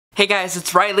Hey guys,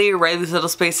 it's Riley's Little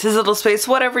Space, his little space,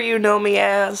 whatever you know me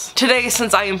as. Today,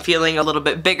 since I am feeling a little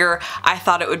bit bigger, I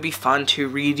thought it would be fun to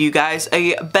read you guys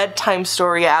a bedtime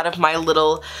story out of my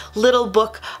little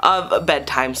book of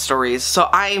bedtime stories. So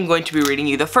I am going to be reading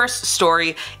you the first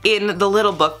story in the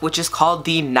little book, which is called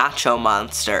The Nacho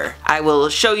Monster. I will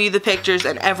show you the pictures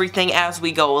and everything as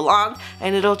we go along,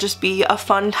 and it'll just be a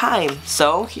fun time.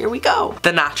 So here we go.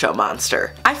 The Nacho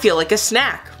Monster. I feel like a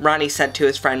snack, Ronnie said to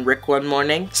his friend Rick one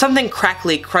morning. Something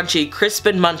crackly, crunchy, crisp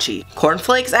and munchy.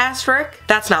 Cornflakes? Asked Rick.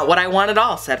 That's not what I want at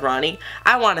all, said Ronnie.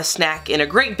 I want a snack in a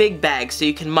great big bag so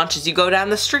you can munch as you go down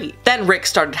the street. Then Rick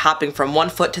started hopping from one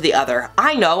foot to the other.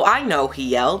 I know, he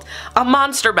yelled. A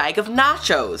monster bag of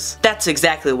nachos. That's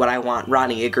exactly what I want,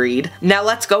 Ronnie agreed. Now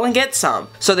let's go and get some.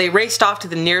 So they raced off to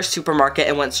the nearest supermarket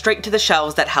and went straight to the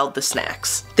shelves that held the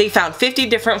snacks. They found 50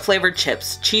 different flavored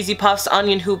chips, cheesy puffs,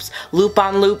 onion hoops,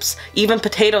 loop-on-loops, even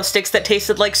potato sticks that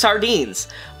tasted like sardines.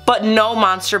 But no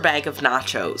monster bag of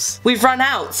nachos. We've run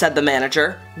out, said the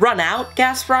manager. Run out?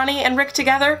 Gasped Ronnie and Rick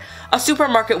together. A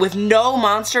supermarket with no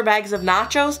monster bags of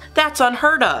nachos? That's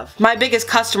unheard of. My biggest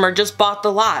customer just bought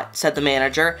the lot, said the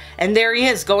manager, and there he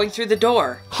is going through the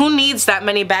door. Who needs that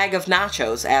many bag of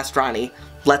nachos? Asked Ronnie.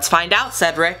 Let's find out,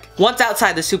 said Rick. Once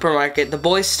outside the supermarket, the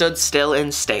boys stood still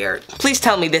and stared. Please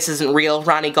tell me this isn't real,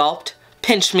 Ronnie gulped.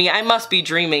 Pinch me, I must be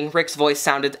dreaming, Rick's voice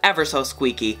sounded ever so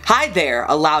squeaky. Hi there,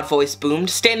 a loud voice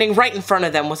boomed. Standing right in front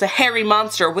of them was a hairy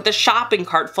monster with a shopping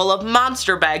cart full of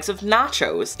monster bags of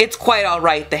nachos. It's quite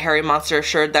alright, the hairy monster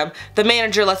assured them. The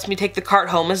manager lets me take the cart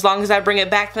home as long as I bring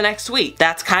it back the next week.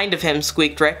 That's kind of him,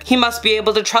 squeaked Rick. He must be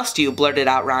able to trust you, blurted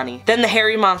out Ronnie. Then the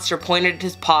hairy monster pointed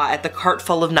his paw at the cart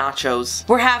full of nachos.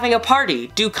 We're having a party,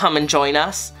 do come and join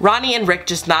us. Ronnie and Rick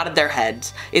just nodded their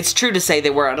heads. It's true to say they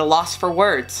were at a loss for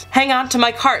words. Hang on to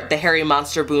my cart, the hairy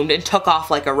monster boomed and took off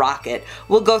like a rocket.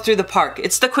 We'll go through the park.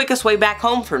 It's the quickest way back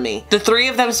home for me. The three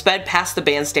of them sped past the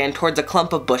bandstand towards a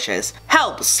clump of bushes.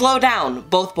 Help! Slow down!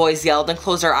 Both boys yelled and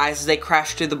closed their eyes as they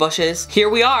crashed through the bushes. Here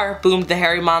we are, boomed the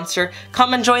hairy monster.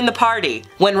 Come and join the party.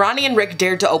 When Ronnie and Rick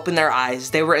dared to open their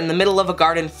eyes, they were in the middle of a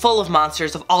garden full of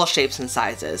monsters of all shapes and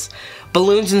sizes.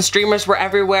 Balloons and streamers were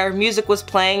everywhere, music was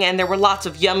playing, and there were lots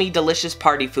of yummy, delicious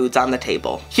party foods on the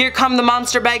table. Here come the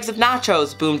monster bags of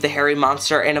nachos, boomed the hairy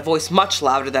monster in a voice much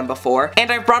louder than before, and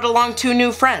I've brought along 2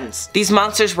 new friends. These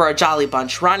monsters were a jolly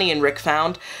bunch, Ronnie and Rick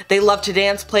found. They loved to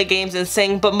dance, play games, and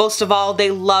sing, but most of all,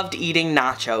 they loved eating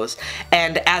nachos.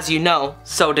 And as you know,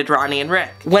 so did Ronnie and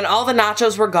Rick. When all the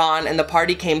nachos were gone and the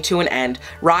party came to an end,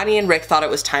 Ronnie and Rick thought it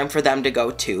was time for them to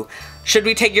go too. Should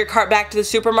we take your cart back to the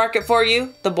supermarket for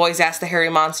you? The boys asked the hairy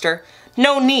monster.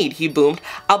 No need, he boomed.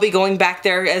 I'll be going back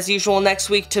there as usual next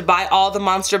week to buy all the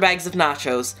monster bags of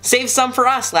nachos. Save some for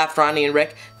us, laughed Ronnie and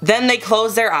Rick. Then they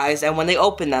closed their eyes, and when they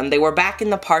opened them, they were back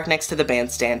in the park next to the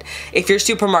bandstand. If your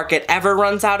supermarket ever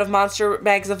runs out of monster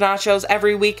bags of nachos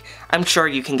every week, I'm sure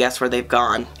you can guess where they've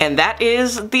gone. And that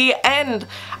is the end.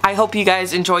 I hope you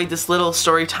guys enjoyed this little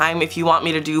story time. If you want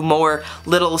me to do more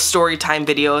little story time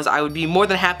videos, I would be more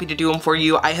than happy to do them for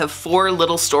you. I have 4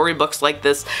 little storybooks like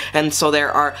this, and so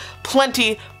there are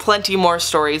plenty more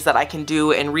stories that I can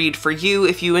do and read for you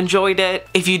if you enjoyed it.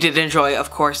 If you did enjoy, of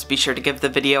course, be sure to give the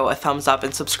video a thumbs up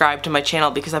and subscribe to my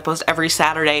channel because I post every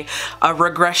Saturday a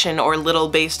regression or little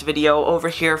based video over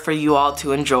here for you all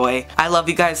to enjoy. I love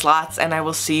you guys lots, and I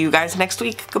will see you guys next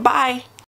week. Goodbye!